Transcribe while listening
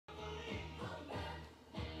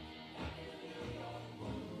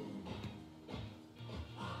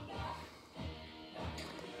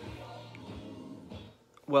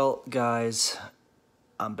Well, guys,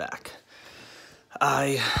 I'm back.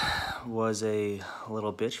 I was a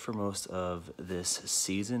little bitch for most of this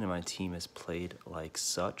season, and my team has played like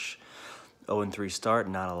such. 0-3 start,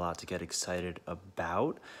 not a lot to get excited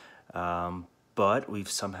about. But we've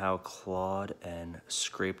somehow clawed and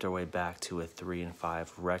scraped our way back to a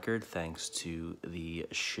 3-5 record thanks to the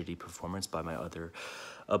shitty performance by my other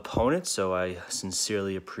opponent. So I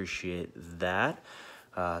sincerely appreciate that.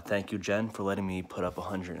 Thank you, Jen, for letting me put up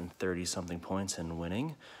 130 something points and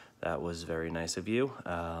winning. That was very nice of you.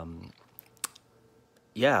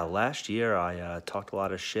 Yeah, last year I talked a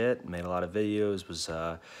lot of shit, made a lot of videos, was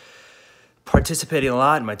participating a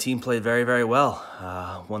lot, and my team played very, very well.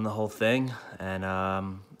 Won the whole thing,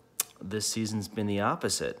 and this season's been the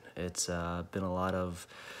opposite. It's been a lot of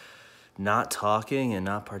not talking and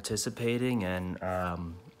not participating, and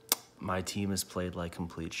my team has played like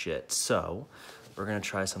complete shit. So we're going to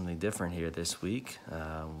try something different here this week.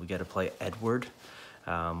 We got to play Edward,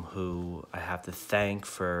 who I have to thank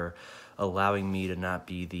for allowing me to not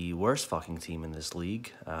be the worst fucking team in this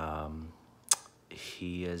league.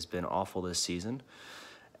 He has been awful this season,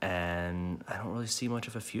 and I don't really see much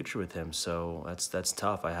of a future with him, so that's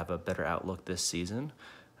tough. I have a better outlook this season,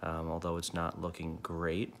 although it's not looking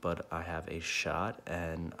great, but I have a shot,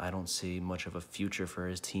 and I don't see much of a future for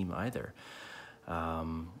his team either.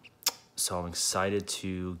 So I'm excited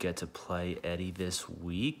to get to play Eddie this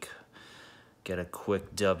week, get a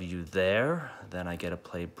quick W there, then I get to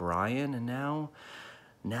play Brian, and now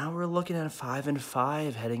we're looking at a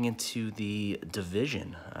 5-5 heading into the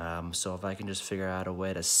division. So if I can just figure out a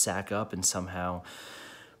way to sack up and somehow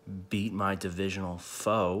beat my divisional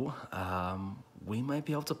foe, we might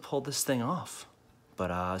be able to pull this thing off.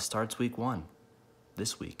 But starts week 1,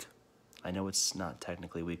 this week. I know it's not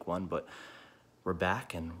technically week 1, but we're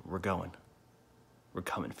back and we're going. We're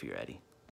coming for you, Eddie.